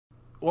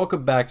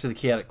Welcome back to the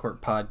Chaoticcorp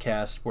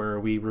podcast, where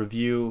we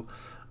review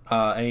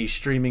any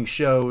streaming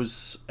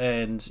shows,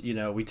 and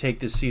we take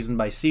this season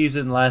by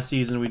season. Last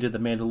season we did The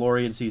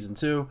Mandalorian season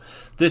 2.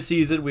 This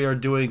season we are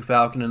doing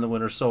Falcon and the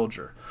Winter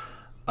Soldier.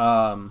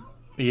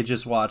 We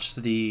just watched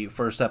the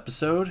first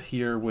episode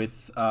here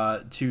with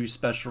two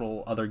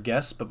special other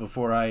guests, but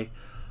before I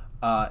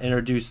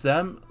introduce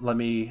them, let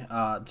me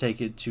take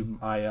it to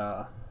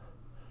my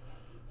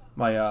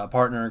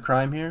partner in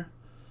crime here.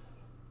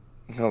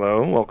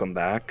 Hello, welcome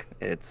back.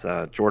 It's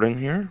Jordan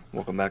here.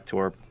 Welcome back to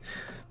our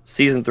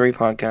Season 3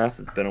 podcast.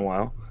 It's been a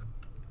while.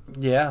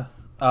 Yeah,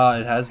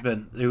 it has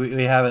been.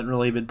 We haven't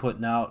really been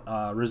putting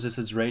out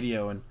Resistance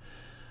Radio and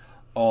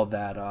all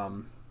that,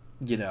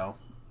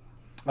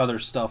 other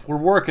stuff. We're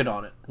working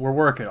on it.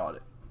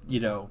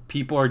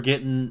 People are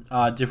getting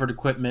different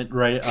equipment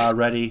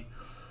ready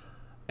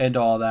and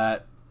all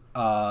that.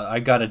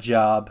 I got a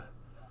job,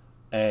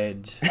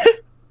 and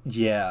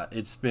yeah,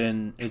 it's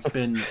been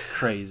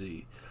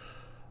crazy.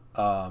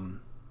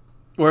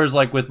 Whereas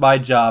like with my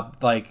job,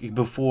 like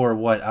before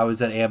I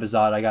was at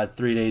Amazon, I got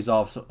 3 days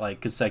off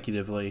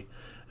consecutively.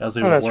 I was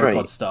able to work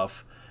on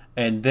stuff.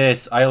 And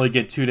this, I only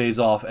get 2 days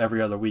off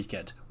every other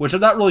weekend, which I'm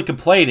not really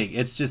complaining.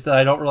 It's just that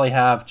I don't really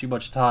have too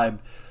much time,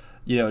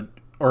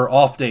 or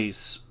off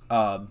days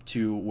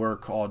to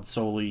work on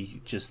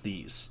solely just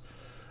these.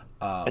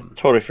 I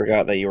totally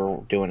forgot that you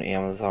were doing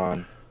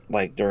Amazon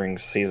like during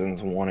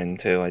seasons 1 and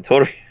 2. I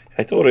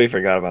totally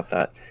forgot about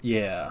that.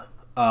 Yeah.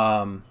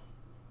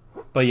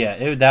 But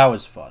yeah, that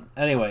was fun.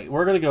 Anyway,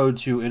 we're going to go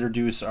to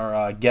introduce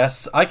our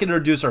guests. I can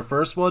introduce our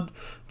first one,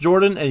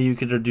 Jordan, and you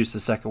can introduce the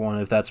second one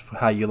if that's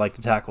how you like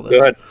to tackle this.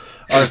 Good.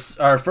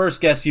 Our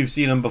first guest, you've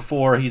seen him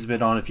before. He's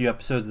been on a few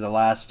episodes of the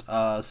last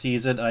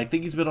season, and I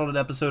think he's been on an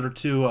episode or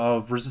two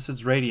of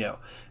Resistance Radio.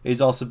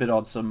 He's also been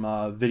on some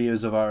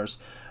videos of ours.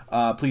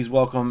 Please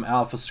welcome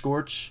Alpha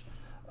Scorch.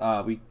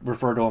 We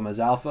refer to him as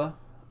Alpha.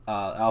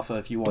 Alpha,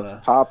 if you want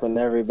to... Popping,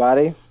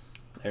 everybody.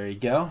 There you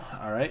go.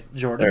 All right,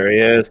 Jordan. There he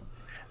is.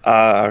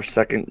 Our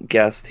second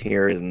guest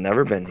here has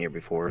never been here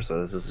before, so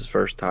this is his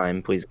first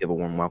time. Please give a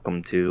warm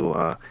welcome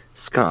to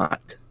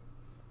Scott.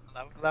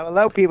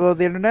 Hello, people of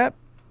the internet.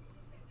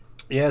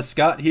 Yeah,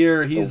 Scott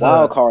here. He's the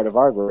wild card of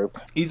our group.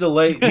 He's a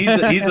late.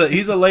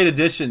 He's a late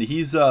addition.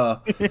 He's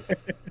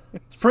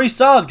pretty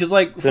solid because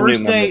not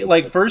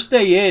first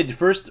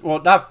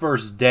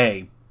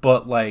day,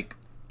 but like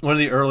one of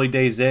the early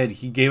days in,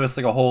 he gave us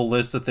like a whole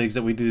list of things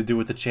that we need to do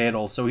with the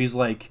channel. So he's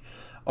like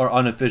our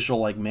unofficial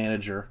like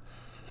manager.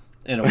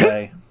 In a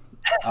way,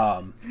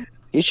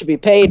 you should be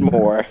paid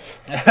more.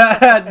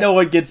 No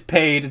one gets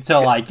paid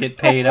until I get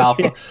paid,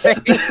 Alpha. Be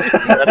like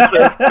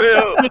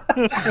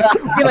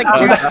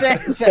 2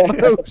 cents at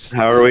most.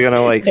 How are we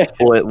gonna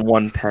split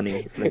 1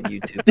 penny that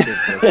YouTube gives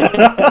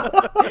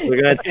us?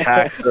 We're gonna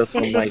tax us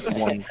on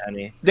 1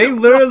 penny. They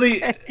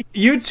literally,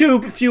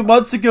 YouTube a few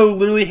months ago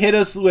literally hit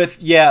us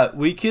with,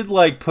 we could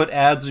put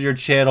ads on your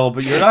channel,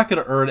 but you're not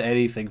gonna earn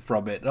anything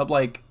from it. And I'm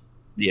like,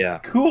 yeah,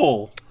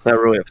 cool. That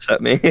really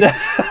upset me.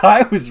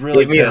 I was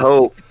really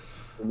pissed.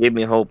 Gave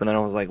me hope, and then I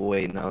was like,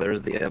 wait, no,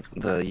 there's the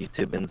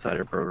YouTube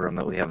Insider program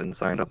that we haven't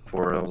signed up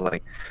for. I was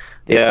like,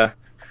 yeah.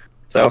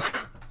 So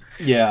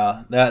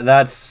yeah,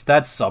 that's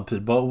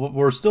something, but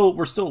we're still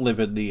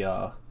living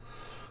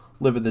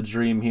the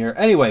dream here.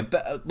 Anyway,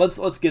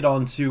 let's get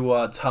on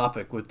to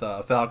topic with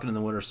Falcon and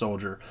the Winter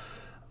Soldier.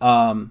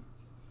 Yeah,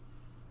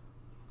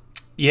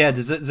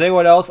 does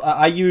anyone else?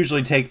 I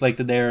usually take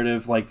the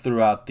narrative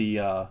throughout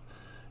the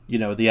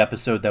the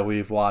episode that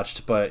we've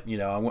watched, but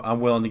I'm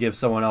willing to give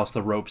someone else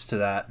the ropes to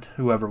that,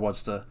 whoever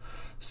wants to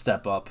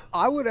step up.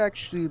 I would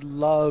actually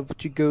love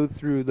to go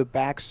through the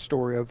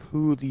backstory of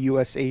who the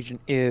U.S.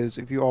 agent is,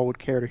 if you all would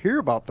care to hear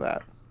about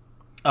that.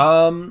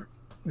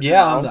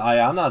 Yeah,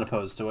 I'm not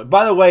opposed to it.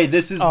 By the way,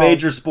 this is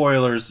major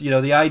spoilers.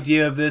 The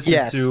idea of this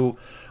is to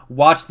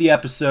watch the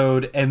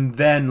episode and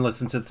then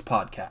listen to this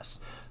podcast.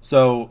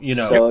 So,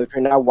 So if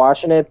you're not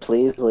watching it,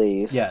 please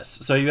leave. Yes.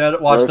 So you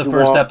haven't watched the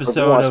first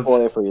episode of...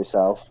 spoil it for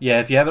yourself. Yeah,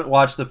 if you haven't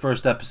watched the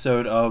first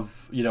episode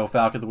of,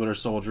 Falcon the Winter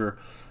Soldier,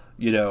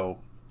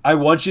 I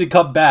want you to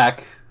come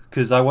back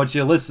because I want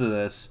you to listen to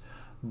this.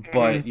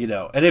 But,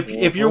 and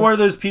if you're one of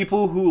those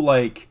people who,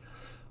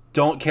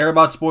 don't care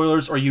about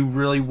spoilers or you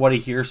really want to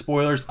hear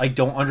spoilers, I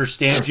don't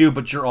understand you,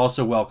 but you're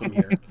also welcome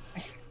here.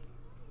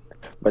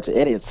 Bunch of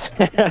idiots.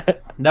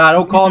 Nah,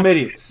 don't call them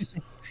idiots.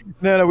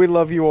 No, we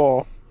love you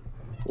all.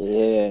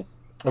 Yeah.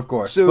 Of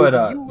course. So but,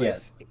 yeah.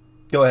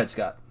 Go ahead,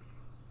 Scott.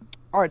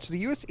 Alright, so the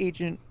U.S.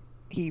 agent,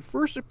 he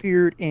first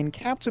appeared in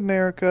Captain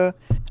America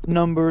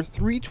number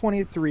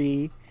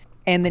 323,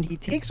 and then he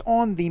takes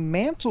on the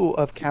mantle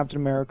of Captain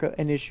America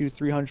in issue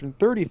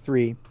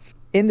 333.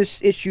 In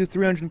this issue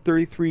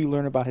 333, you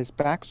learn about his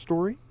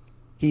backstory.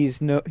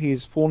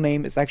 His full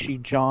name is actually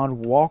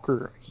John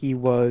Walker. He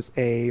was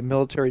a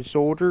military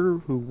soldier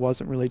who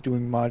wasn't really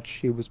doing much.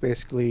 He was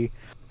basically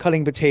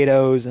cutting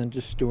potatoes and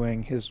just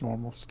doing his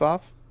normal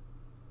stuff.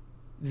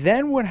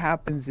 Then what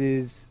happens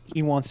is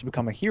he wants to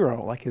become a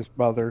hero, like his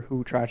brother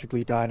who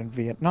tragically died in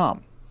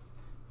Vietnam.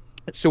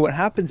 So what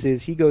happens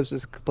is he goes to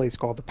this place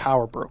called the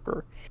Power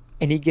Broker,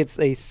 and he gets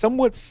a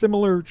somewhat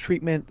similar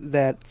treatment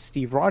that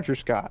Steve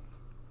Rogers got.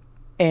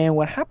 And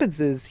what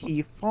happens is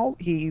he's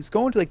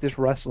going to like this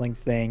wrestling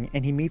thing,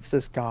 and he meets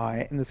this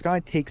guy, and this guy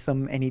takes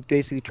him, and he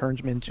basically turns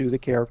him into the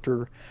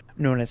character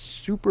known as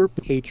Super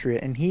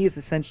Patriot, and he is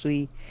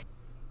essentially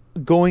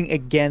going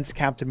against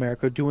Captain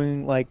America,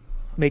 doing like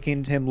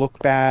making him look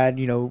bad,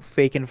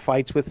 faking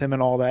fights with him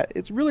and all that.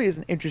 It really is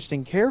an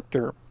interesting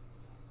character.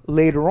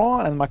 Later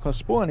on, I'm not going to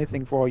spoil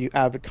anything for all you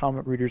avid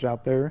comic readers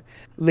out there.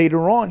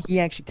 Later on, he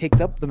actually takes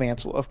up the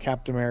mantle of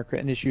Captain America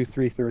in issue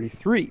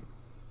 333.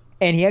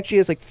 And he actually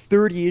has like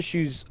 30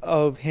 issues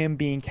of him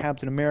being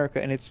Captain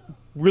America, and it's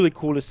really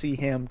cool to see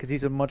him because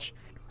he's a much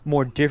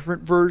more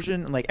different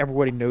version, and like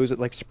everybody knows it.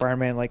 Like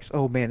Spider-Man, like,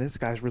 oh man, this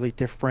guy's really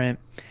different.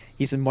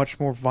 He's much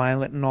more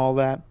violent and all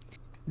that.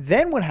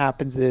 Then what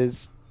happens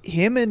is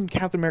him and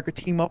Captain America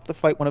team up to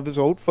fight one of his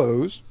old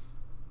foes,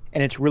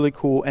 and it's really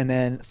cool. And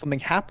then something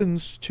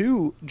happens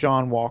to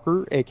John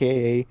Walker,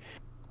 aka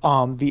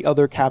the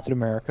other Captain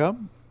America.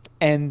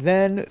 And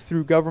then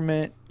through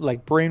government,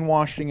 like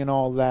brainwashing and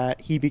all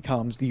that, he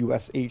becomes the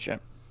U.S. agent.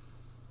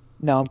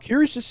 Now, I'm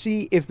curious to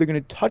see if they're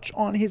going to touch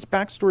on his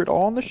backstory at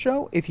all in the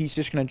show, if he's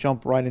just going to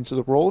jump right into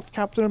the role of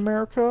Captain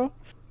America,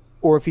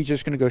 or if he's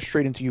just going to go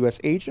straight into U.S.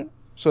 agent.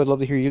 So I'd love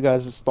to hear you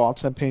guys'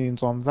 thoughts and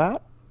opinions on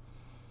that.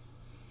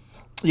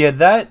 Yeah,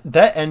 that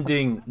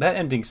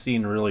ending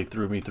scene really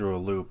threw me through a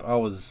loop. I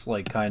was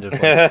like kind of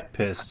like,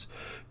 pissed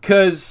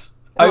because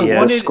I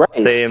wanted.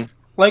 Same.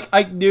 Like,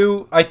 I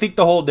think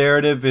the whole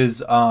narrative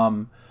is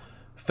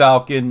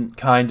Falcon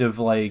kind of,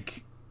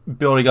 like,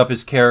 building up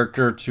his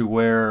character to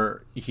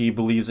where he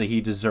believes that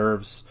he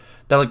deserves,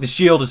 that, like, the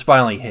shield is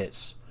finally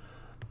his.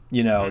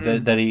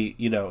 That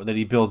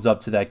he builds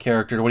up to that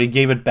character. When he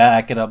gave it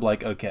back, and I'm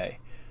like, okay,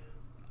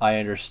 I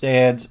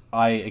understand.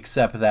 I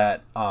accept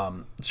that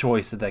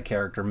choice that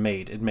character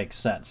made. It makes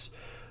sense.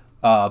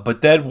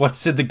 But then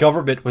what's in the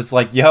government was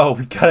like, yo,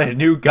 we got a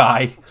new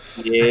guy.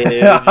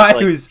 Yeah, I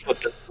was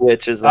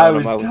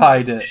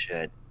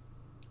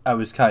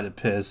kind of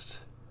pissed.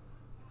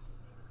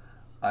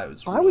 I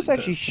was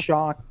actually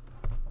shocked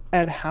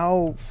at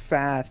how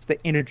fast they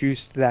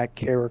introduced that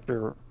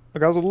character.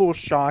 Like, I was a little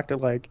shocked that,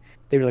 like,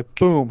 they were like,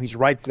 boom, he's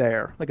right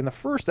there. Like, in the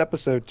first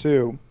episode,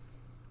 too.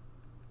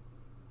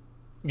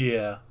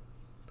 Yeah.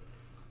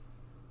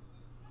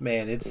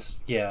 Man,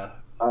 it's, yeah.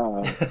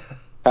 Can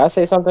I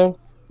say something?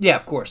 Yeah,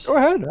 of course. Go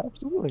ahead,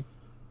 absolutely.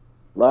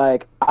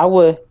 I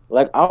would,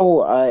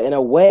 in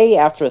a way,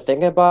 after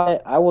thinking about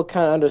it, I would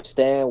kind of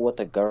understand what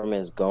the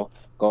government is going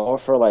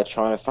for, like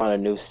trying to find a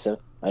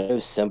new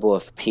symbol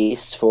of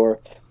peace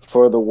for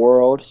the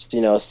world.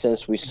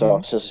 Since we saw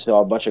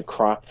a bunch of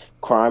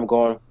crime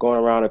going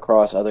around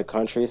across other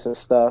countries and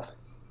stuff.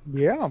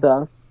 Yeah.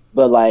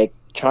 But like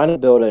trying to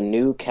build a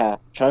new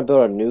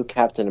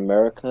Captain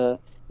America.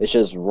 It's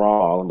just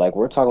wrong. Like,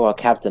 we're talking about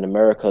Captain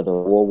America, the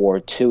World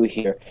War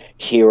II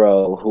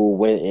hero who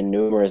went in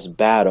numerous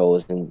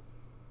battles and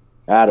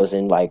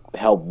like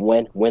helped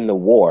win the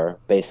war,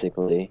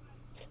 basically,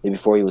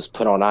 before he was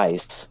put on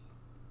ice.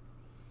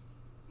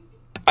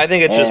 I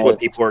think it's just what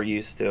people are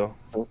used to.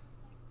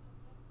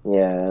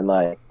 Yeah, and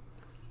like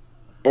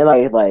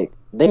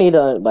they need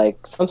to,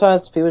 like,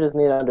 sometimes people just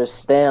need to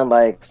understand,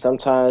 like,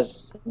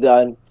 sometimes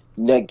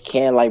you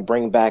can't like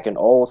bring back an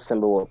old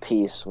symbol of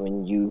peace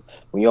when you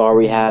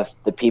already have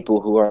the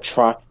people who are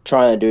trying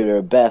to do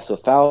their best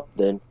without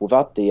the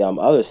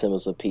other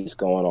symbols of peace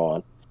going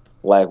on.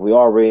 Like, we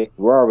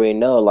already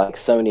know, like,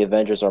 some of the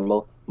Avengers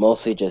are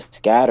mostly just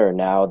scattered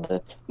now.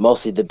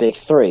 Mostly the big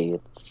three: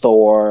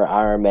 Thor,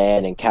 Iron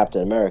Man, and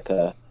Captain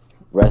America.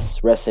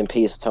 Rest in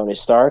peace, Tony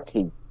Stark.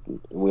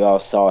 We all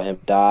saw him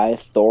die.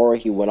 Thor,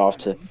 he went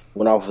off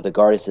with the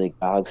Guardians of the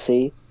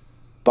Galaxy.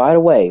 By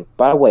the way,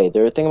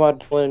 they're thinking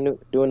about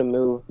doing a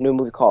new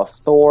movie called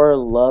Thor: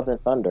 Love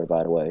and Thunder.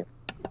 By the way,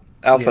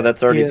 Alpha,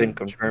 that's already been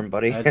confirmed,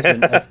 buddy.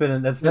 That's been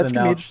announced. Gonna be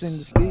interesting to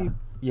see.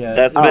 Yeah,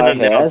 that's been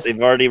announced. They've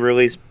already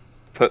released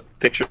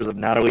pictures of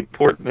Natalie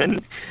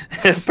Portman.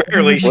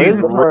 Apparently, she's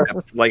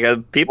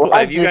like people. Well,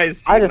 have you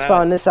guys? I just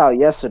found this out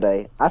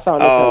yesterday. I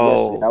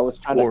was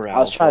trying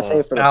to say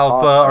it for the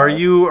Alpha.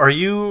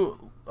 podcast.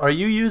 Are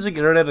you using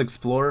Internet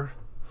Explorer?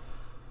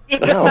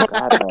 No,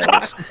 God, no.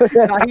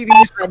 Not even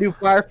used that new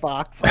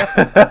Firefox.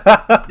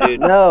 Dude,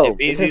 No, if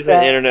he's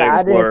using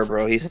Internet Explorer,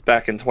 bro, he's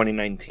back in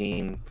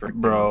 2019.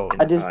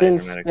 I just didn't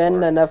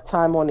spend enough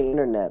time on the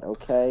internet,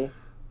 okay?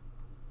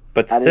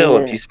 But still,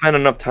 if you spend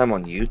enough time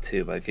on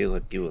YouTube, I feel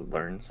like you would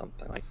learn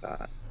something like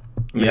that.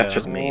 I mean, that's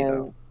just me,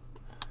 though.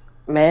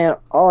 Man,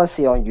 all I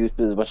see on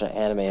YouTube is a bunch of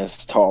anime and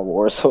Star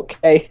Wars,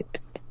 okay?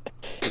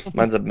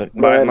 Mine's a bit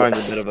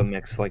of a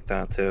mix like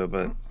that too,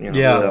 but you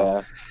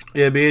know.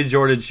 Yeah, me and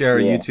Jordan share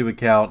a YouTube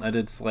account, and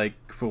it's like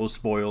full of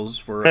spoils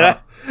for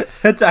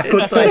Attack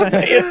on Titan.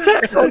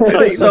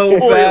 It's so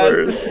bad.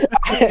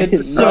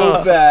 It's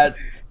so bad.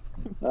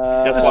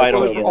 That's why I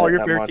don't all your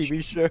that favorite much.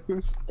 TV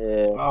shows.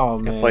 Yeah. Oh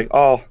man, it's like,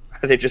 oh,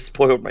 they just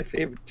spoiled my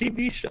favorite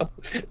TV show.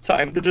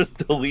 Time to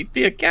just delete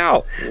the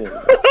account.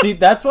 See,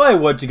 that's why I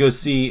went to go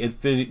see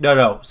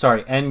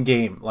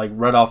Endgame, like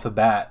right off the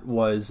bat,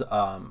 was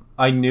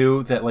I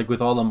knew that like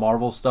with all the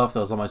Marvel stuff that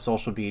was on my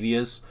social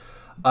medias,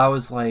 I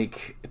was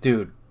like,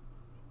 dude,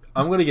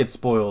 I'm gonna get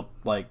spoiled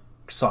like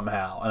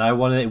somehow, and I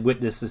want to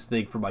witness this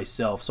thing for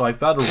myself. So I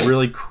found a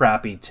really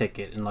crappy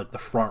ticket in like the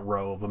front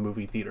row of a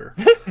movie theater,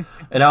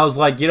 and I was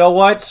like, you know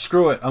what,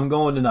 screw it, I'm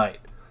going tonight.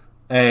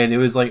 And it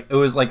was like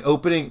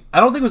opening.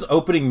 I don't think it was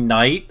opening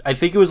night. I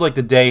think it was like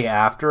the day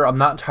after. I'm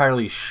not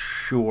entirely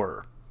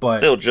sure, but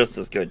Still just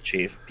as good,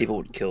 Chief. People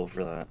would kill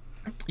for that.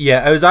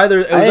 yeah, it was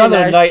either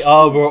the night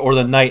of or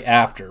the night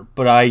after.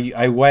 But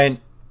I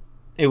went.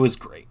 It was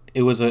great.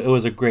 It was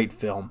a great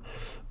film.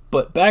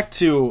 But back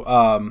to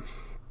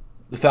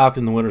the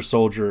Falcon and the Winter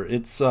Soldier.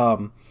 It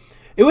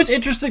was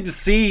interesting to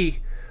see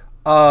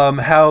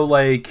how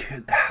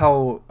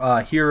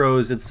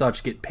heroes and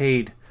such get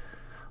paid.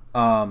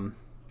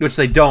 Which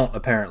they don't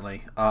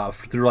apparently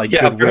through like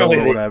goodwill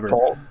or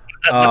whatever.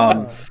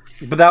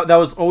 But that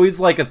was always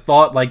like a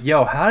thought, like,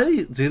 yo, how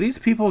do these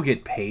people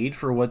get paid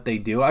for what they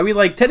do? I mean,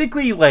 like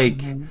technically,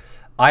 like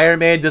Iron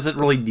Man doesn't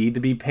really need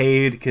to be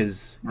paid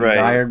because he's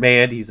Iron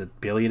Man, he's a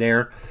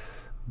billionaire.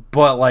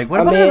 But like, what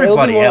about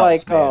everybody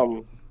else?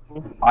 Like,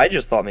 I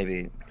just thought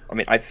maybe. I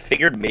mean, I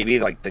figured maybe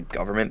like the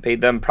government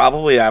paid them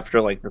probably after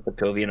like the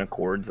Sokovian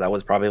Accords. That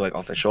was probably like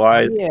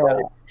officialized. Yeah,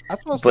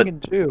 that's what I was thinking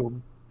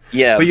too.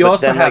 Yeah, but you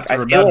also have to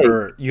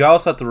remember. You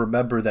also have to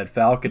remember that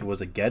Falcon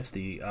was against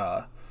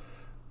the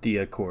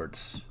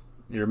Accords.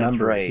 You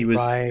remember right. He was,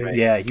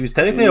 yeah, he was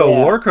technically a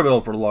war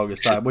criminal for the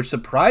longest time, which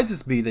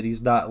surprises me that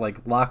he's not like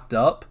locked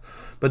up.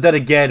 But then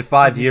again,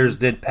 5 years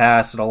did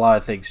pass, and a lot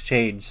of things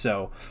changed.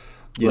 So,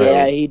 he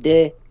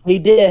did. He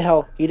did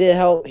help. He did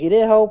help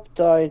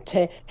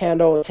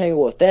handle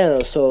tangle with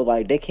Thanos. So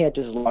like they can't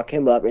just lock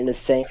him up in the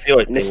same.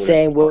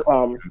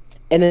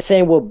 And the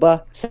same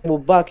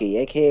with Bucky,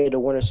 aka the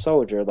Winter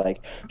Soldier.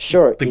 Like,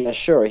 sure,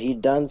 he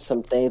done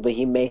some things, but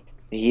he made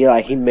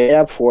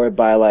up for it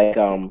by like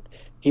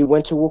he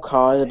went to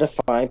Wakanda to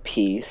find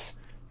peace,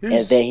 and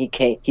then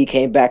he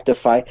came back to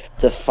fight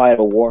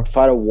a war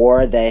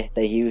that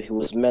he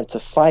was meant to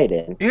fight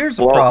in. Here's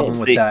a problem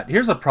with that.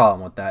 Here's a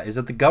problem with that is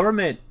that the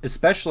government,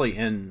 especially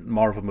in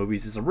Marvel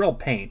movies, is a real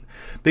pain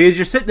because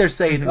you're sitting there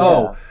saying,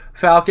 oh,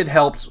 Falcon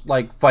helped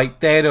like fight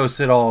Thanos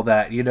and all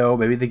that,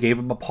 maybe they gave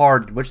him a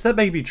pardon, which that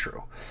may be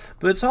true.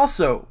 But it's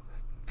also,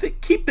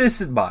 keep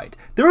this in mind.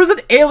 There was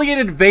an alien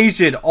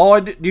invasion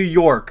on New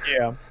York.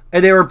 Yeah.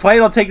 And they were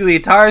planning on taking the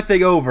entire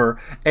thing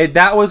over, and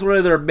that was one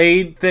of their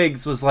main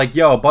things was like,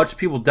 yo, a bunch of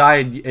people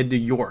died in New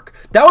York.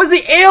 That was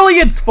the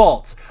aliens'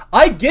 fault!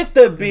 I get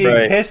them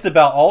being pissed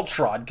about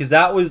Ultron, because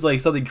that was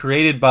like something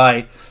created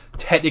by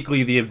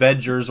technically the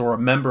Avengers or a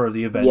member of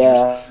the Avengers.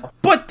 Yeah.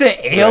 But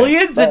the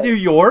aliens in New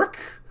York?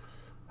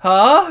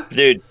 Huh?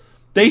 Dude,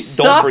 they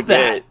stopped don't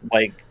forget, that.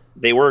 Like,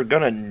 they were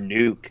gonna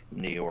nuke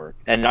New York.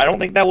 And I don't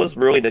think that was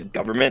really the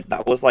government.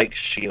 That was like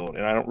S.H.I.E.L.D.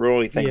 And I don't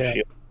really think S.H.I.E.L.D.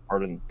 is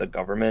part of the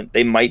government.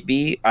 They might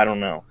be. I don't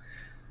know.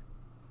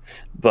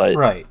 But,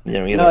 either.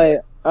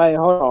 No,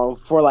 hold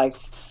on.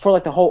 For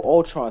the whole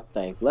Ultron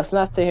thing, let's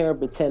not sit here and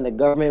pretend the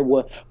government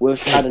would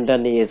try to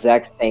done the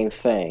exact same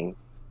thing.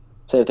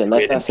 Same thing.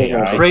 Let's not sit here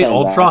and create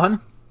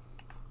Ultron?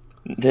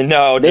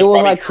 No, they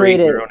will like create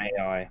their own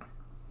AI.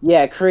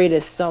 Yeah,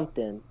 created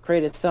something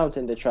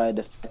to try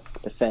to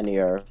defend the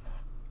Earth.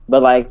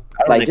 But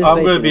I'm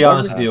going to be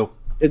honest with you.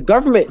 The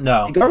government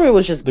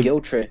was just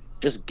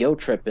guilt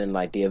tripping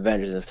like the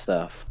Avengers and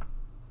stuff.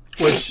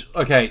 Which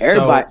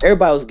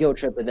everybody was guilt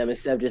tripping them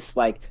instead of just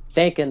like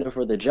thanking them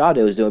for the job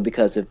they was doing.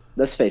 Because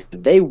let's face it,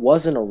 if they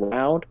wasn't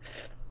around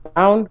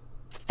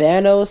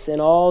Thanos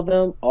and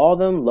all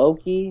them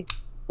Loki,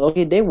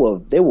 they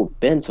would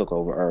been took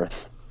over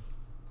Earth.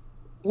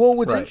 Well,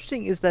 what's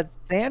interesting is that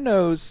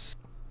Thanos.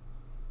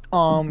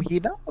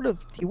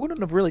 He wouldn't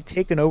have really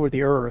taken over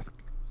the Earth.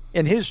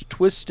 In his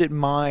twisted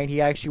mind,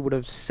 he actually would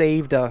have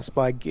saved us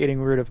by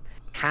getting rid of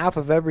half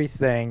of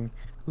everything,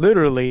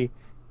 literally.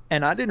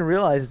 And I didn't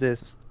realize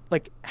this.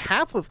 Like,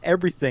 half of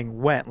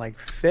everything went, like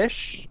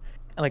fish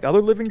and like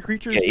other living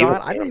creatures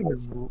died.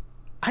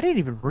 I didn't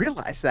even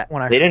realize that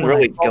when they didn't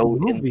really go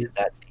into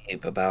that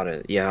deep about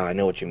it. Yeah, I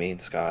know what you mean,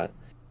 Scott.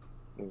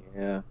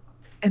 Yeah.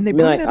 And they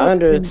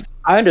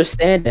I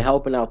understand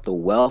helping out the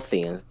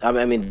wealthy and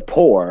the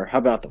poor,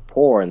 helping out the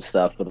poor and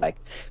stuff, but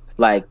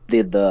like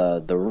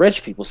the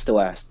rich people still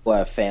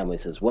have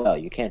families as well.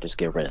 You can't just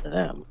get rid of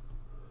them,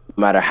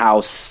 no matter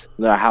how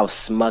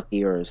smucky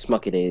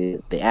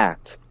they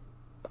act.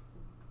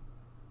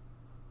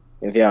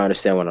 If you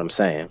understand what I'm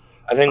saying,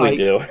 I think we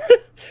do.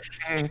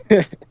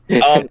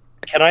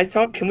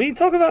 Can we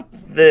talk about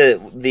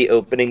the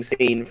opening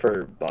scene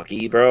for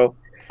Bucky, bro?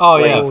 Oh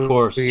yeah, of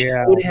course.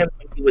 Yeah.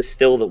 He was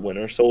still the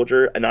Winter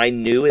Soldier, and I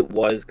knew it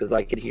was because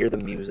I could hear the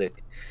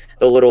music,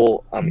 the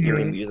little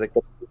eerie music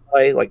that they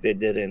play, like they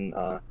did in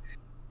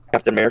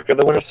Captain America: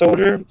 The Winter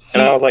Soldier.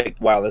 And I was like,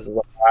 "Wow, this is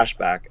a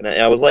flashback." And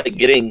I was like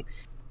getting,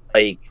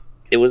 like,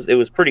 it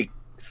was pretty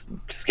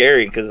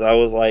scary because I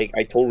was like,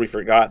 I totally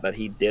forgot that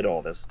he did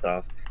all this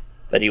stuff,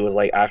 that he was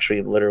like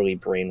actually literally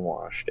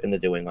brainwashed into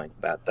doing like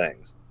bad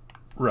things.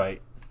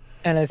 Right.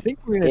 And I think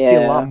we're going to see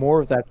a lot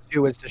more of that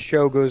too as the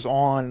show goes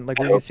on. Like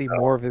we're going to see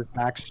more of his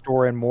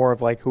backstory and more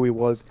of like who he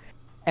was.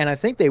 And I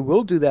think they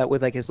will do that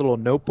with like his little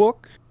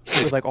notebook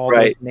with like all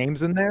those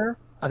names in there.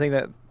 I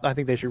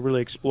think they should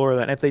really explore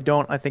that. And if they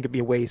don't, I think it'd be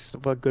a waste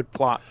of a good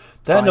plot.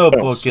 That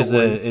notebook is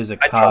a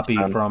copy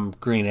from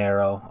Green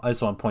Arrow. I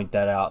just want to point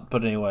that out.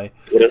 But anyway,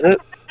 what is it?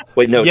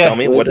 Wait, no, tell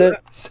me what is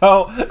it?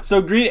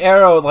 So Green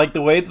Arrow, like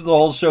the way that the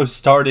whole show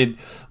started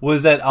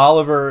was that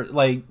Oliver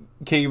like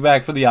came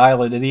back from the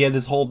island and he had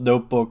this whole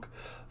notebook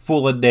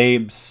full of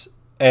names,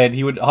 and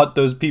he would hunt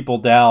those people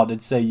down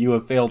and say, "You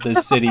have failed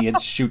this city,"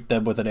 and shoot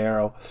them with an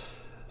arrow.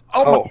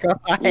 Oh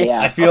my god!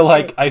 Yeah. I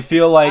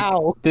feel like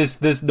wow.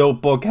 this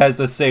notebook has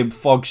the same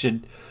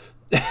function.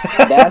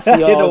 That's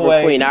the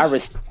Oliver Queen.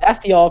 That's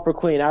the Oliver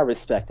Queen I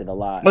respected a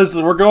lot.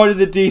 Listen, we're going to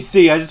the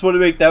DC. I just want to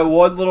make that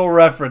one little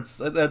reference.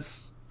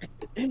 That's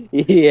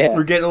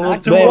we're getting a little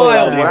too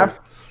wild here.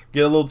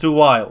 Get a little too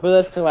wild. But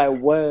listen, like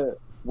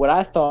what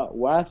I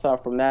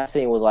thought from that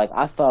scene was like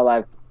I thought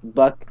like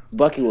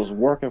Bucky was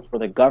working for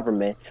the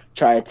government,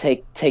 trying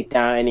to take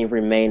down any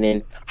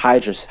remaining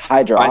Hydra.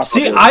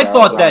 See, I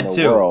thought that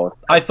too.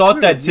 I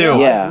thought that too.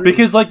 Yeah.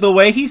 Because like the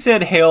way he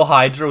said "Hail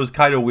Hydra" was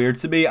kind of weird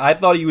to me. I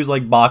thought he was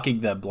like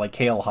mocking them, like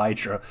 "Hail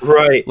Hydra,"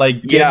 right?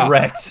 Like get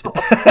wrecked.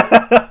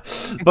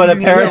 But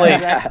apparently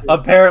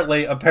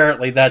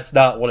that's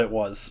not what it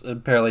was.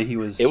 Apparently he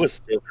was. It was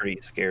still pretty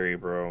scary,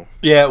 bro.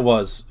 Yeah, it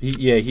was.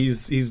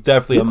 He's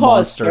definitely a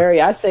monster.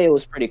 Scary. I say it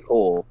was pretty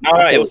cool. No,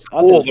 it was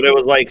cool, but it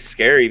was like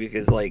scary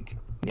because like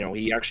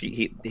he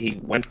actually he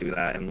went through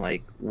that, and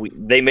like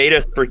they made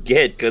us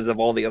forget because of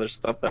all the other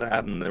stuff that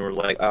happened. They were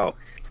like, oh,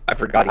 I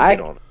forgot he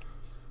did all that.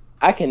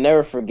 I can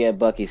never forget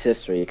Bucky's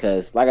history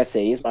because, like I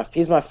say, he's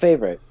my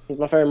favorite. He's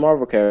my favorite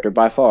Marvel character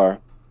by far.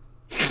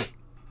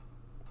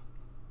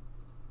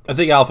 I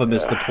think Alpha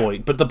missed the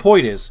point, but the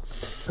point is,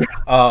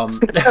 I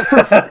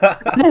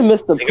didn't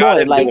miss the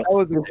point.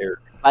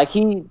 Like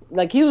he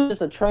was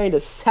just a trained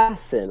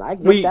assassin. I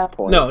get that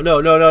point. No.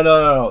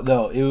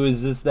 It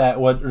was just that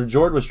what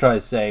Jordan was trying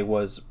to say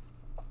was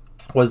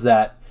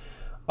that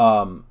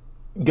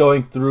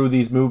going through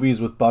these movies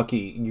with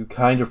Bucky, you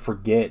kind of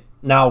forget.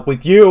 Now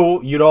with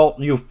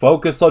you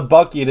focus on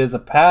Bucky. It is a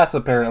pass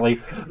apparently,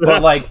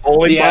 but like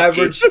the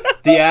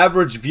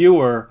average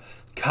viewer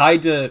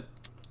kind of.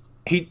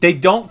 They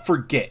don't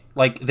forget.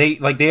 Like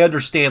they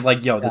understand.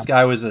 Like this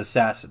guy was an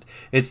assassin.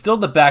 It's still in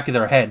the back of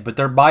their head, but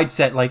their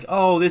mindset, like,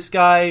 oh, this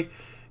guy,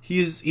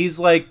 he's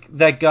like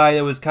that guy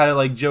that was kind of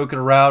like joking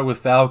around with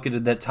Falcon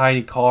in that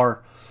tiny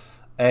car,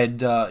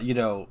 and you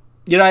know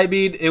what I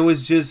mean. It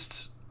was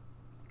just.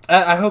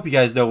 I hope you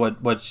guys know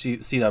what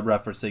scene I'm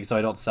referencing, so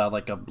I don't sound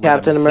like I'm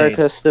Captain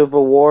America: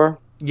 Civil War.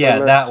 Yeah,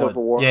 that one.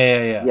 War.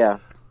 Yeah.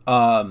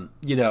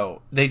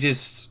 They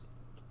just.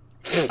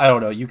 I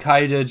don't know. You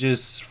kind of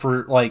just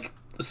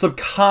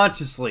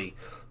subconsciously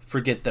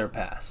forget their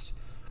past.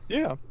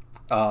 Yeah.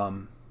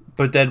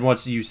 But then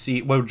once you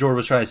see what George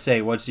was trying to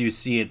say, once you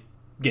see it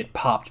get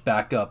popped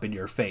back up in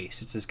your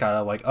face, it's just kind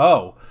of like,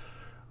 oh,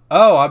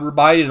 I'm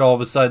reminded all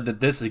of a sudden that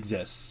this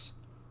exists.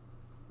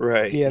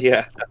 Right.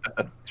 Yeah.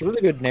 It's a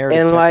really good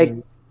narrative.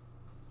 And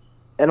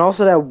and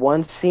also that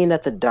one scene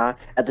at the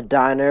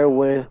diner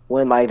when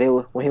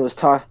he was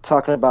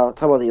talking about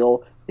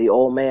the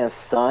old man's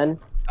son.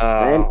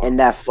 And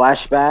that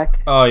flashback.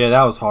 Oh yeah,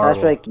 that was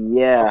horrible. Flashback,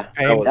 yeah,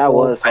 that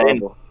was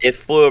horrible. It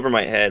flew over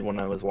my head when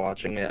I was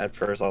watching it. At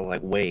first, I was like,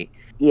 "Wait."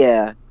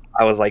 Yeah.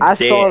 I was like, I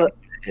saw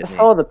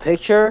the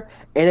picture,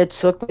 and it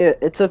took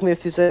me a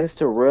few seconds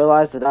to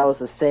realize that was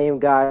the same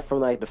guy from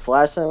like the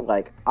Flash. And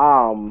like,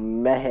 oh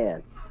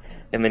man.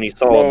 And then you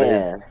saw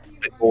the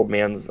old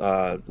man's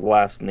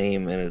last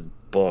name in his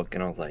book,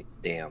 and I was like,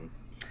 "Damn,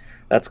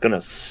 that's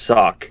gonna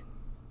suck."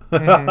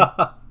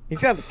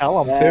 He's got to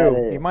tell him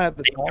too. He might have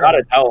to. He's got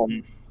to tell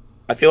him.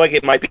 I feel like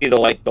it might be the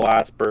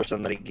last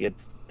person that he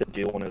gets to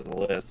do on his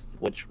list,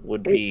 which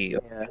would be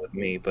with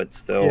me, but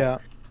still. Yeah.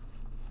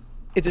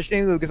 It's a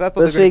shame though because I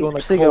thought they were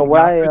going to go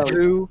like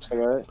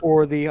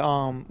or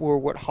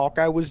what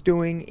Hawkeye was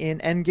doing in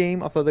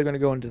Endgame. I thought they were going to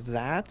go into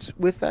that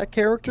with that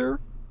character.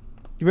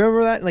 You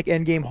remember that? Like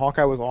Endgame,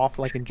 Hawkeye was off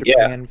like in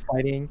Japan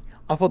fighting.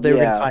 I thought they were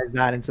going to tie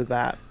that into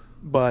that,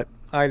 but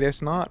I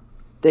guess not.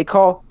 They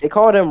called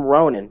him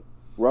Ronin.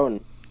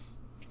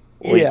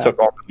 Well, he took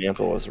off the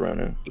mantle as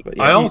Ronin.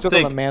 But I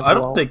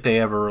don't think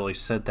they ever really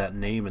said that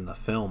name in the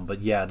film.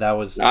 But yeah, that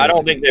was. I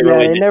don't think they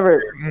really.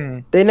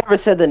 They never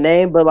said the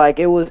name, but like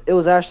it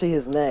was actually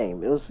his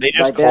name. It was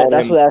like that.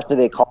 That's what actually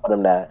they called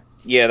him that.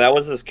 Yeah, that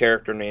was his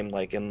character name,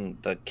 like in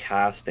the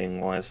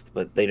casting list,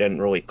 but they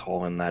didn't really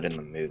call him that in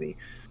the movie.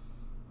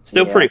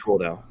 Still pretty cool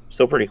though.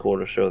 Still pretty cool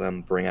to show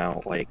them bring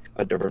out like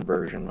a different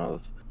version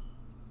of,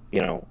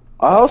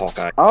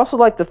 Hawkeye. I also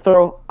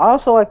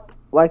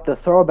like the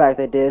throwback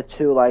they did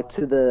to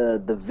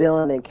the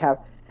villain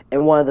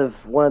and one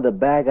of the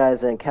bad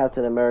guys in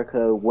Captain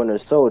America: Winter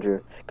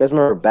Soldier. You guys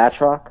remember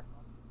Batroc?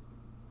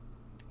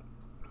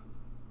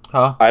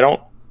 Huh? I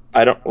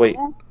don't wait.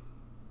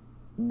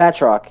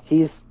 Batroc.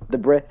 He's the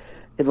Brit.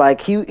 He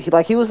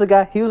was the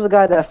guy. He was the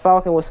guy that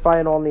Falcon was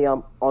fighting on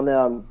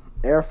the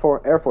Air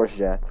Force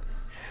jet.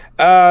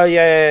 Yeah.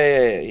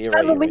 You're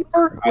right. The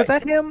Leaper? Was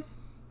that him?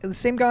 The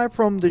same guy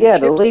from the Yeah,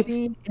 the ship Leap-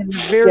 scene in the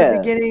very Yeah.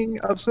 beginning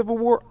of Civil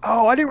War?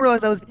 Oh, I didn't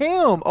realize that was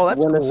him. Oh,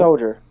 that's Winter cool.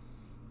 Soldier.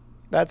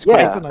 That's cool.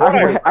 Yeah, That's a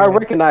nice I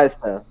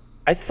recognized him.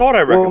 I thought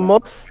I recognized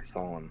most- I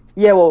saw him.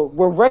 Yeah, well,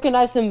 what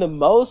recognized him the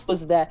most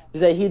was that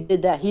he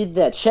did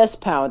that chest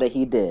pound that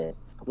he did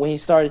when he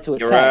started to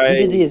You're attack. right.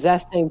 He did the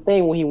exact same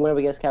thing when he went up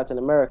against Captain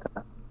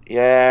America.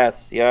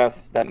 Yes,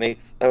 that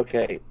makes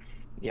okay.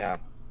 Yeah.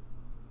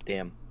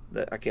 Damn.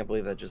 I can't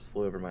believe that just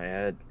flew over my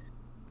head.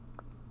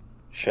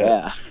 Shit.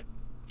 Yeah.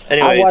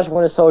 Anyways, I watched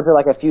Winter Soldier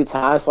like a few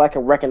times, so I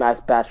can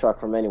recognize Batroc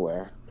from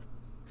anywhere.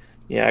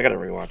 yeah, I gotta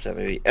rewatch that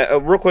movie.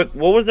 Real quick,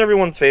 what was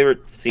everyone's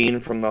favorite scene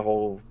from the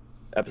whole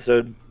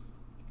episode?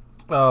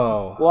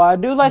 Oh. Well, I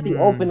do like the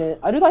opening.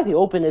 I do like the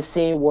opening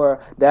scene where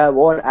that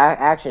one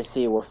action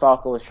scene where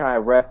Falcon was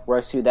trying to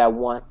rescue that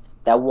one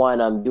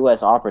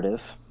U.S.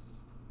 operative.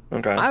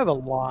 Okay. I have a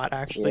lot,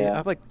 actually. Yeah. I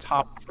have like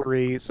top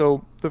 3.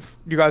 So,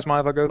 you guys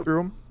mind if I go through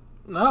them?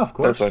 No, of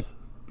course. That's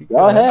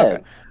Go ahead.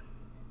 Okay.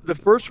 The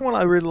first one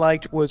I really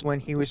liked was when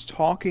he was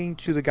talking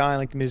to the guy in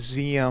like the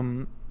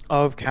museum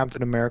of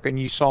Captain America, and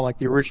you saw like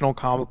the original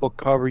comic book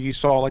cover. You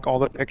saw like all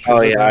the pictures.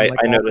 Oh of yeah, him, like,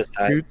 I all the noticed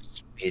that.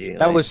 suits. Immediately.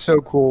 That was so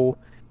cool.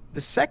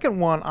 The second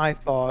one I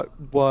thought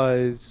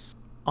was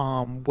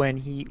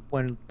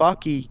when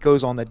Bucky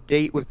goes on the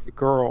date with the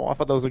girl. I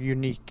thought that was a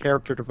unique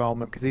character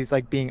development because he's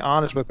like being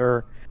honest with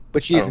her,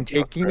 but she isn't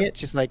taking it.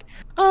 She's like,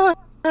 I'm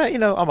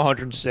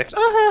 106.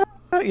 I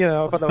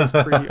thought that was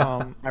pretty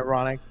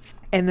ironic.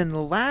 And then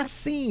the last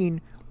scene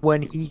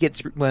when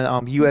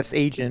U.S.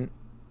 Agent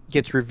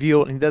gets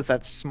revealed and he does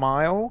that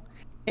smile,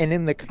 and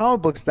in the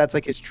comic books that's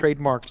like his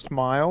trademark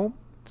smile.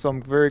 So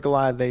I'm very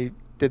glad they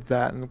did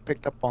that and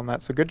picked up on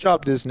that. So good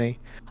job, Disney.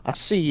 I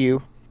see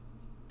you.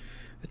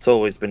 It's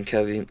always been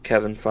Kevin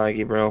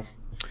Feige, bro.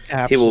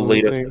 Absolutely. He will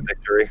lead us to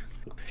victory.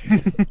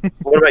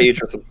 What about you,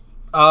 Tristan?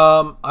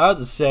 I have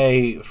to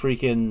say,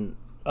 freaking,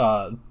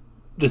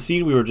 the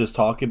scene we were just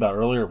talking about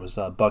earlier was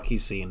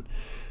Bucky's scene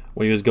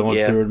when he was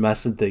going through and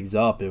messing things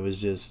up. It was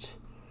just,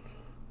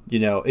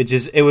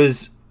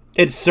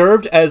 it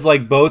served as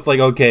like both like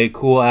okay,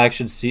 cool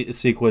action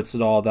sequence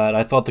and all that.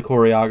 I thought the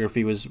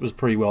choreography was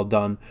pretty well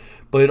done,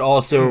 but it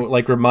also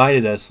like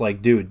reminded us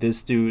like, dude,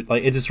 this dude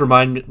like it just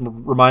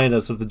reminded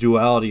us of the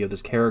duality of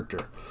this character.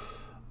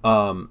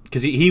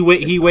 Because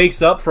he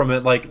wakes up from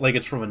it like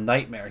it's from a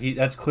nightmare.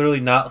 That's clearly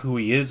not who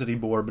he is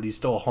anymore, but he's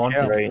still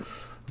haunted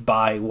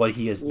by what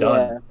he has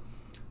done.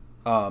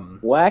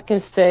 What I can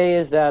say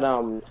is that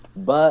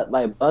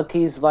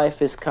Bucky's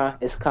life is kind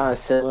of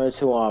similar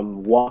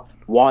to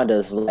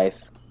Wanda's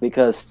life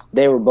because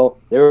they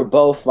were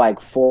both like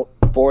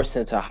forced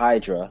into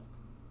Hydra,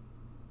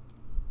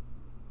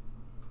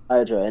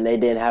 and they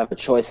didn't have a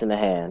choice in the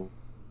hand.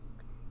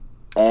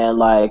 And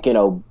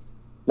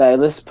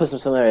let's put some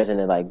similarities in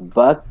it. Like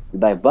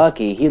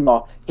Bucky, he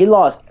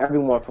lost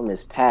everyone from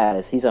his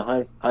past. He's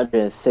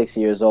 106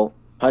 years old.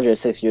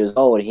 106 years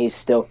old, and he's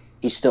still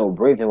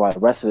breathing while the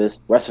rest of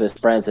his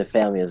friends and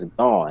family is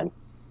gone.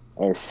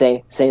 And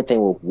same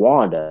thing with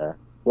Wanda.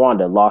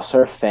 Wanda lost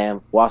her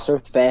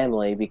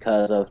family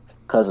because of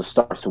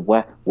Stark's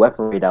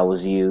weaponry that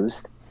was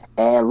used,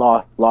 and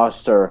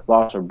lost her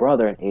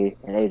brother in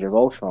Age of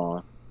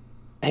Ultron.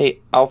 Hey,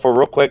 Alpha,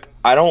 real quick.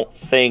 I don't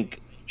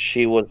think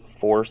she was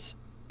forced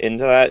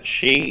into that.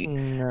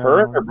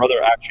 Her and her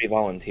brother actually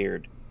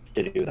volunteered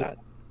to do that.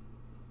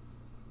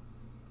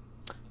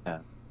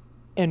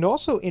 And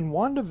also in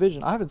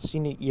WandaVision, I haven't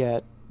seen it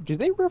yet. Do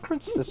they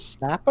reference the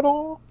snap at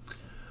all?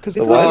 Because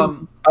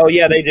oh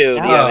yeah, they do.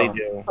 Yeah, they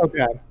do.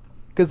 Okay.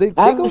 Because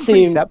I haven't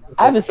seen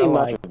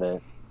much of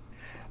it.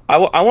 I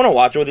want to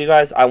watch it with you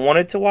guys. I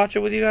wanted to watch it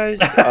with you guys.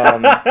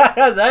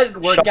 That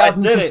workout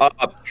did it.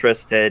 Up,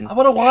 Tristan. I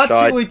want to watch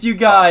it with you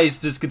guys.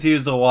 Just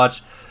continues to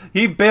watch.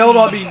 He bailed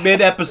on me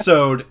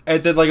mid-episode,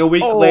 and then like a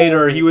week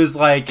later, he was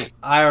like,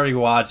 "I already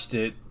watched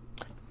it."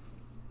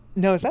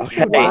 No, is that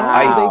okay?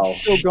 Wow.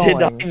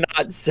 Did I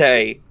not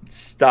say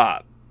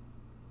stop?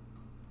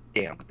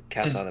 Damn,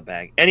 cat's out of the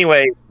bag.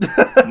 Anyway,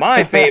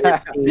 my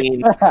favorite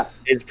scene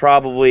is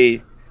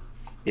probably,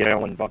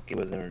 when Bucky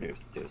was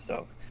introduced to.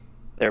 So,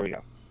 there we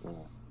go.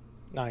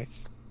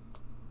 Nice.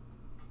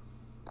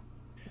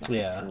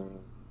 Yeah.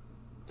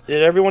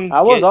 Did everyone?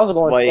 I was also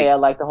going to say I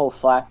like the whole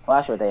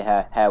flashback they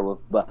had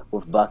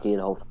with Bucky,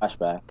 the whole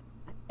flashback,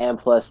 and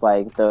plus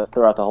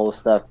throughout the whole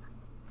stuff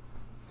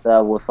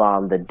with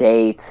the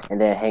date and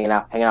then hanging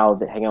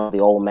out with the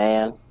old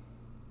man.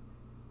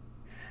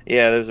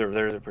 Yeah, those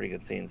are pretty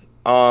good scenes.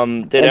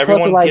 Did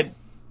everyone get?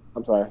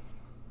 I'm sorry.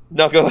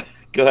 No, go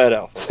ahead,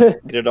 Al.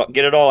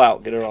 Get it all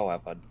out,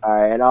 bud. All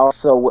right, and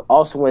also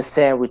when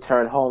Sam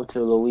returned home to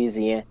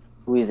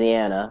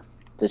Louisiana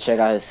to check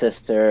out his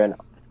sister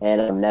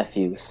and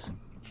nephews.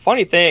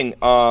 Funny thing,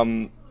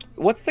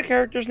 what's the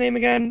character's name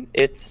again?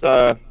 It's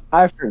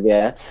I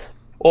forget.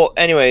 Well,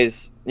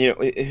 anyways,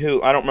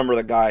 who I don't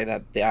remember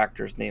the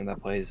actor's name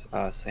that plays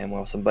Sam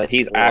Wilson, but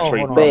he's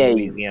actually hold from on.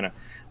 Louisiana,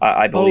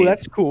 I believe. Oh,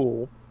 that's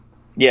cool.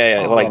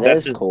 Yeah, Oh, like that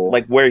that's is cool.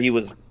 like where he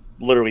was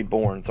literally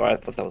born. So I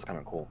thought that was kind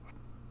of cool.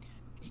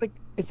 It's like,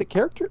 is the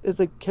character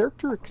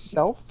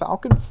itself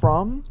Falcon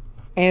from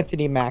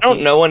Anthony Mackie? I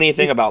don't know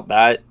anything about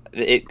that.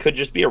 It could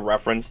just be a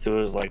reference to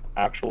his like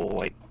actual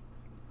like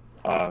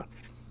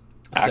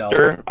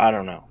actor. I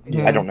don't know.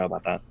 Yeah. I don't know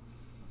about that.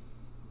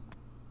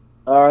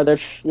 Or they're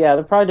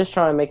probably just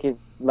trying to make it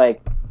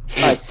like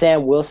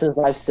Sam Wilson's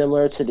life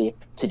similar to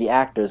the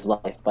actor's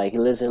life. Like he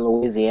lives in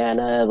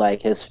Louisiana.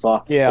 Like his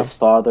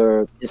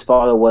father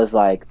was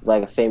like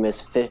a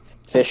famous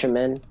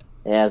fisherman,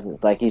 and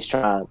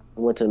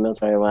went to the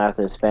military, went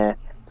after his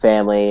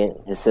family,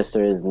 his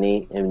sister, his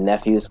niece and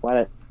nephews.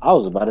 I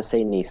was about to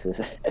say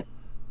nieces.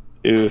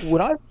 Oof.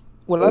 What I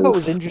thought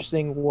was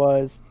interesting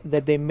was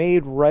that they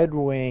made Red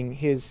Wing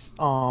his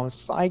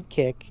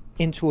sidekick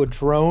into a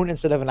drone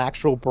instead of an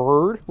actual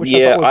bird, which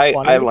I thought was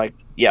funny.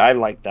 I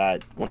liked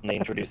that when they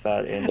introduced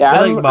that. In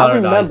Yeah, They, like,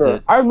 modernized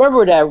it. I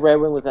remember that Red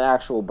Wing was an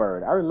actual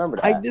bird. I remember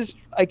that.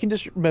 I can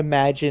just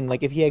imagine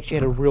like if he actually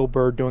had a real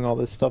bird doing all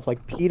this stuff,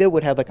 like PETA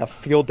would have like a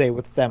field day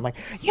with them, like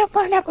you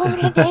put a bird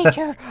in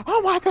danger.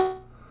 Oh my god.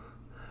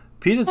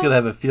 Peter's gonna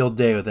have a field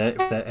day with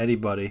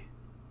anybody.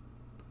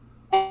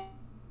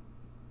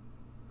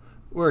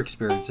 We're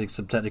experiencing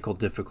some technical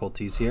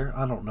difficulties here.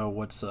 I don't know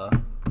what's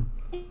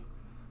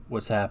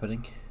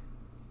happening.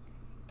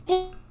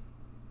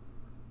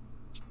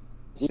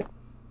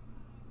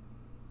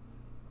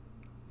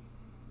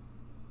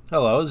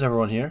 Hello, is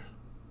everyone here?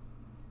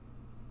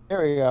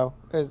 There we go.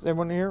 Is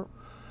everyone here?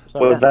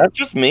 Was that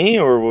just me,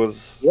 or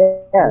was?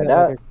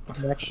 Yeah,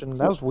 connection?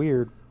 That was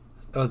weird.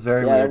 That was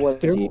very yeah,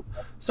 weird. it was you.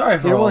 Sorry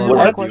for Everyone all here of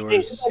our had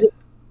viewers.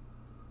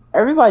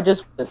 Everybody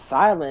just was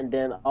silent.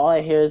 Then all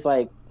I hear is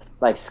like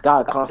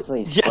Scott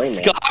constantly screaming.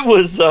 Yeah, Scott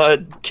was.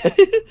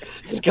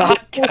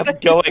 Scott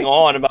kept going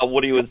on about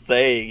what he was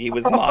saying. He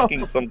was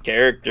mocking some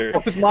character, I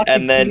was mocking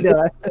and then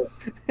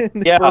PETA.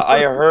 yeah,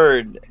 I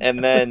heard,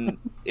 and then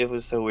it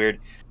was so weird.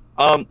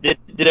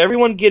 Did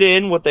everyone get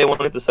in what they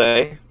wanted to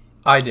say?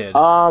 I did.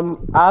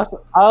 I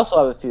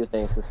also have a few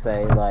things to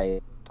say,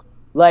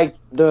 like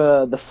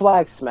the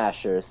flag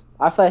smashers.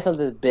 I feel like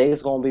something big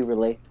is gonna be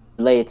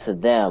related to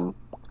them.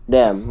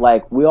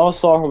 Like we all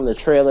saw from the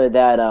trailer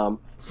that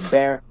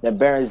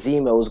Baron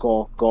Zemo was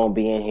going to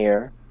be in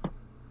here.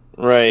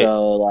 Right.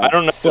 So I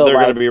don't know if they're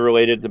going to be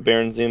related to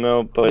Baron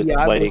Zemo, but Yeah,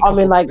 I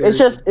mean, like it's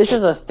just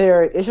a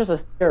theory. It's just a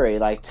theory.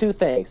 Like two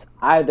things: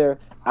 either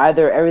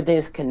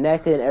everything's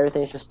connected, and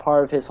everything's just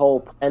part of his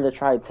whole plan to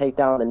try to take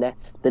down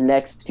the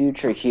next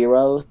future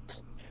heroes,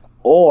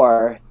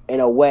 or in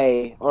a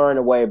way, Baron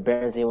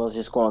Zemo is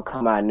just going to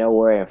come out of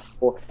nowhere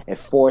and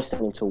force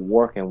them into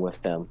working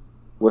with them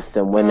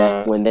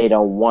when they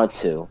don't want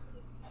to.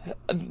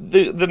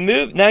 The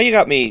move. Now you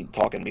got me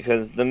talking,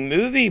 because the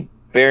movie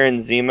Baron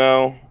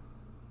Zemo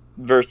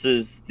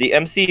versus the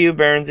MCU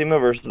Baron Zemo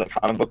versus the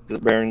comic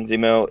book Baron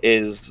Zemo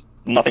is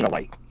nothing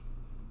alike.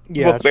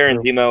 Yeah, Book Baron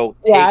Zemo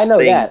takes I know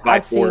things that. by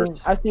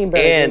force. I've seen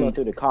Baron Zemo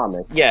through the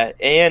comics. Yeah,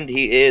 and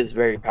he is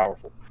very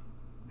powerful.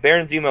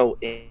 Baron Zemo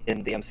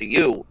in the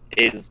MCU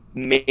is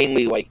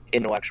mainly like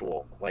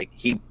intellectual. Like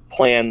he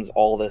plans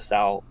all this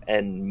out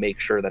and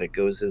makes sure that it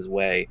goes his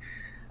way,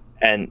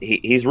 and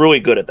he's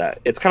really good at that.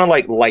 It's kind of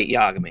like light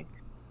Yagami, you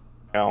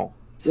know.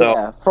 So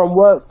yeah, from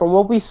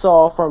what we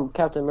saw from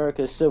Captain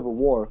America's Civil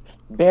War,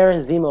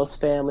 Baron Zemo's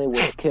family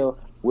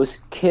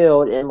was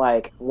killed in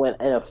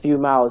a few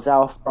miles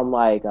out from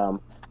I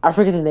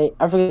forget the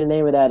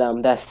name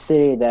of that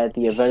city that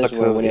the Avengers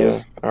were when it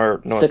was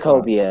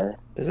Sokovia.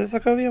 Is it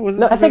Sokovia? Was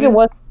it? No, Sokovia? I think it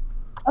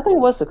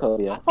was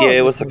Sokovia. Yeah,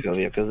 it was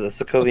Sokovia, because the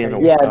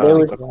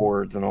Sokovian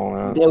Accords and all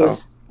that. There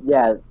was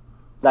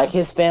like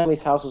his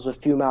family's house was a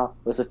few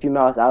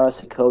miles out of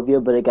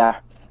Sokovia, but it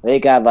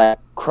got like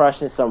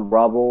crushed in some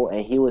rubble,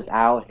 and he was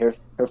out.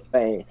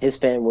 His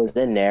family was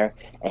in there,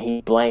 and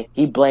he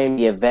blamed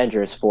the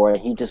Avengers for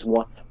it. He just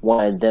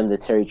wanted them to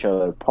tear each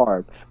other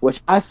apart,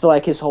 which I feel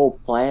like his whole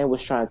plan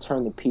was trying to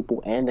turn the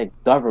people and the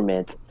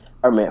government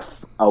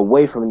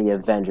away from the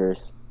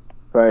Avengers,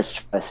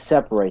 first try to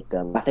separate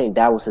them. I think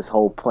that was his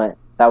whole plan.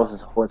 That was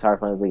his whole entire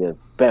plan.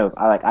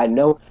 I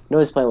know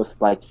his plan was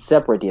to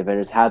separate the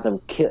Avengers, have them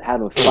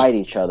fight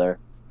each other.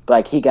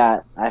 But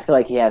I feel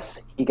like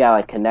he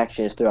got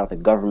connections throughout the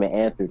government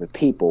and through the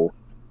people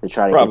to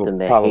try to get them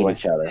to hate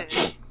each other.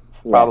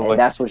 Probably. And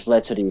that's what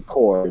led to the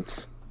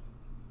Accords.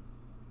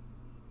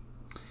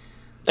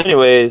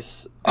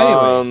 Anyways.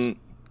 Yeah.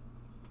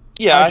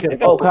 I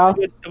think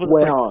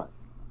wait on.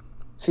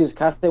 Excuse me,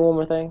 can I say one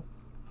more thing?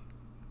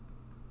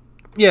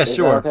 Yeah, Is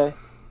sure. that okay.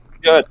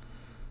 Good.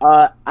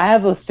 I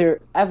have a theory.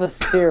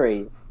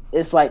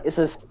 It's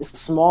a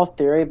small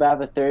theory, but I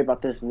have a theory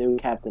about this new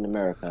Captain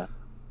America.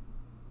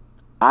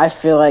 I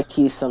feel like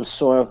he's some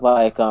sort of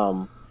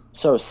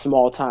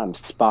small time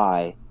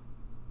spy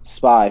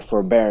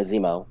for Baron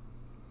Zemo.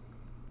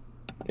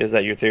 Is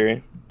that your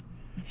theory?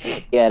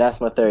 Yeah,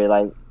 that's my theory.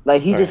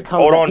 Like he just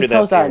Hold on to he that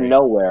comes out of theory.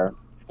 nowhere.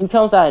 he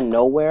comes out of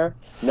nowhere,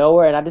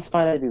 and I just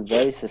find that to be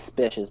very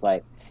suspicious.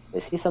 Like,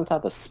 is he some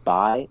type of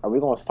spy? Are we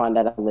going to find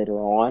that out later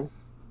on?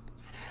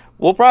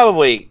 We'll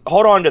probably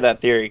hold on to that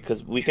theory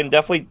because we can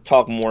definitely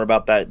talk more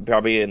about that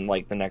probably in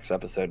like the next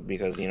episode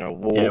because we'll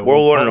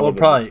learn a little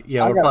bit.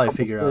 We'll probably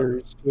figure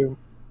out. Too.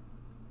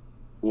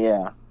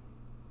 Yeah.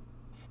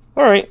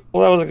 All right.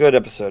 Well, that was a good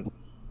episode.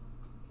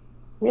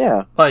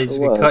 Yeah. Oh,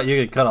 you're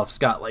gonna cut off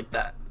Scott like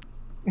that.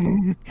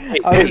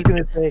 I was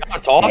gonna say.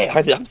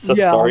 I'm so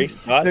sorry,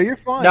 Scott. No, you're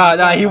fine.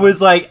 No. He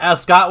was like,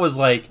 Scott was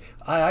like,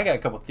 I got a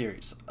couple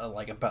theories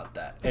like about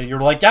that, and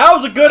you're like, that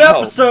was a good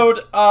episode.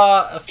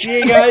 See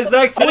you guys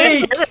next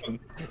week.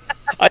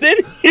 I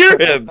didn't hear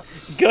him.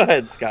 Go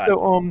ahead, Scott.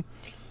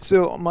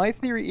 So my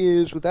theory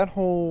is with that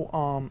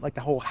whole like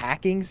the whole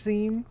hacking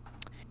scene,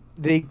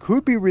 they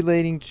could be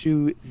relating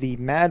to the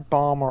Mad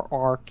Bomber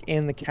arc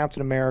in the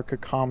Captain America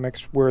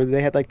comics, where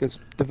they had like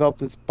developed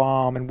this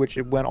bomb in which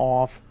it went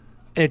off,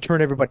 and it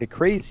turned everybody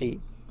crazy.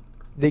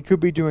 They could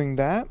be doing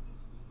that.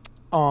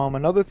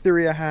 Another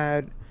theory I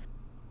had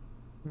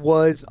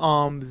was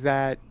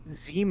that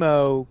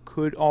Zemo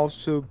could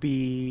also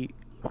be.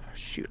 Oh,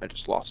 shoot, I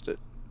just lost it.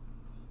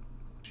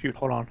 Shoot,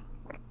 hold on.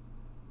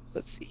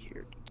 Let's see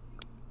here.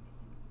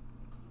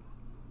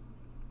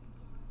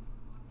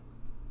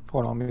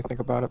 Hold on, let me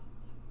think about it.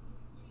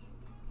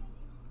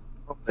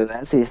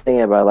 That's the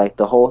thing about like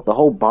the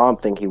whole bomb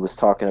thing he was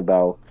talking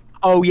about.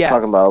 Oh yeah,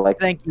 talking about like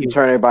thank you.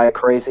 Turn everybody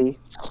crazy.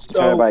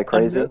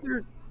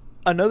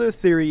 Another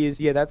theory is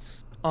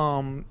that's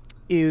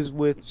is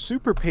with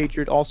Super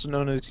Patriot, also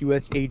known as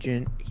U.S.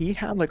 Agent. He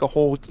had like a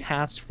whole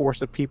task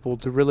force of people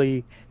to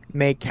really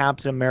make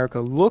Captain America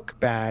look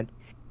bad,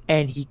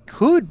 and he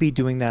could be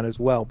doing that as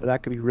well, but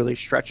that could be really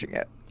stretching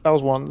it. That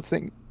was one of the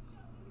things.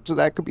 So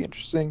that could be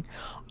interesting.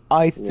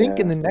 I think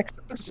in the next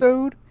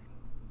episode,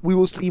 we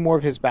will see more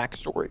of his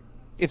backstory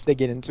if they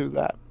get into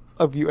that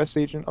of U.S.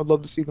 Agent. I'd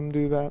love to see them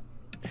do that.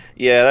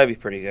 Yeah, that'd be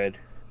pretty good.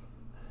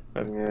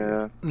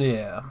 Yeah.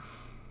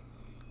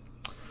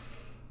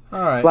 All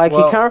right. Like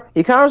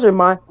he kind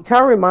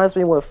of reminds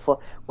me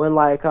when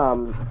like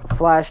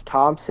Flash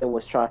Thompson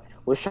was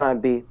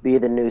trying to be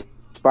the new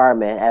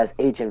Spider-Man as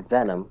Agent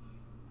Venom.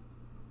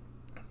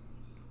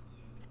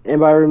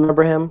 Anybody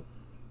remember him?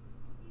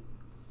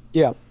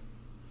 Yeah.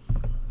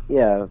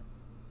 Yeah.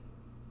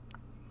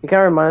 He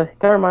kind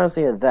of reminds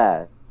me of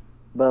that,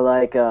 but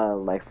like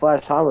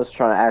Flash Thompson was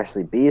trying to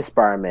actually be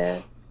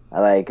Spider-Man.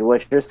 Like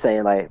what you're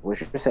saying,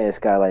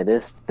 Scott. Like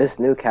this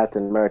new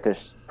Captain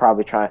America's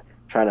probably trying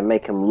to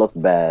make him look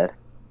bad.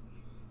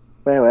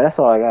 But anyway, that's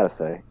all I gotta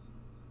say.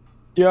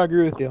 Yeah, I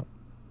agree with you.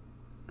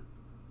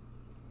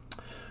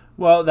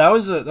 Well, that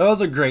was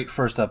a great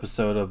first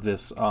episode of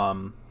this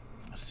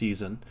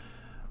season.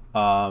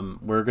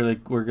 We're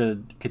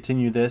gonna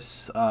continue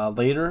this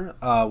later.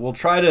 We'll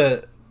try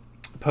to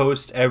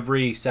post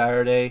every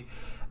Saturday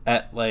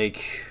at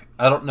like,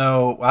 I don't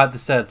know, I have to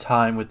set a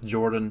time with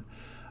Jordan.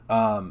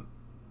 I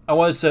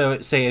want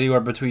to say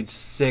anywhere between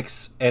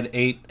 6 and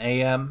 8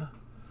 a.m.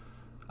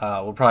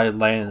 We'll probably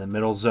land in the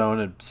middle zone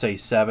and say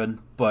 7,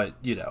 but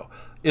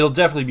it'll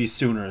definitely be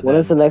sooner. When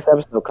does the next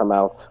episode come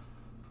out?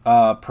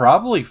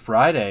 Probably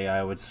Friday,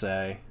 I would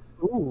say.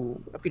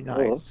 Ooh, that'd be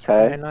nice. Okay.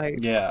 Friday night.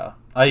 Yeah,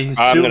 I'm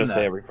gonna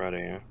say every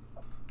Friday.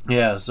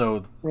 Yeah,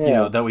 so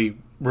that we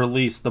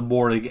release the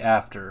morning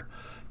after,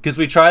 because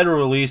we try to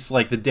release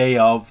like the day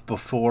of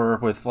before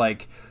with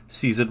like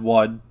season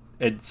 1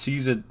 and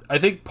I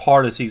think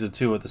part of season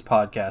 2 of this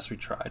podcast we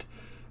tried,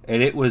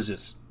 and it was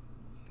just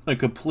a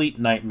complete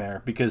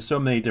nightmare because so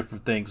many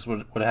different things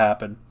would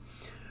happen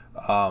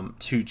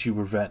to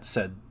prevent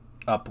said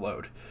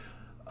upload.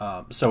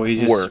 So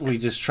we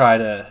just try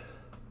to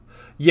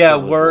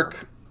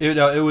work.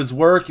 It was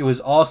work. It was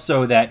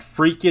also that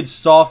freaking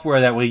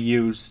software that we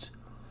used.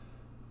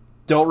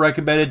 Don't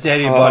recommend it to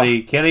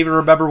anybody. Can't even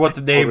remember what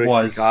the name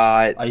was.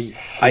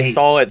 I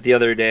saw it the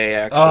other day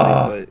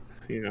actually,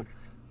 but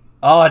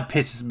Oh, it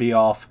pisses me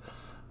off.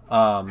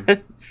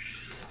 But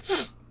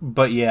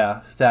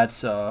yeah,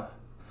 that's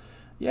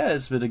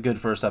it's been a good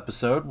first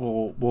episode.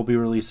 We'll be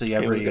releasing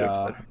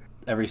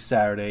every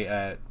Saturday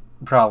at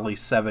probably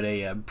 7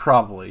 a.m.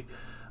 probably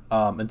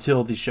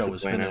until the show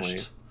is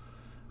finished.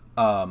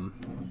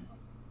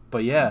 But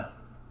yeah,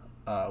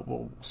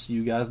 we'll see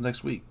you guys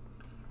next week.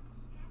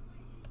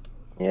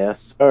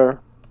 Yes,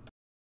 sir.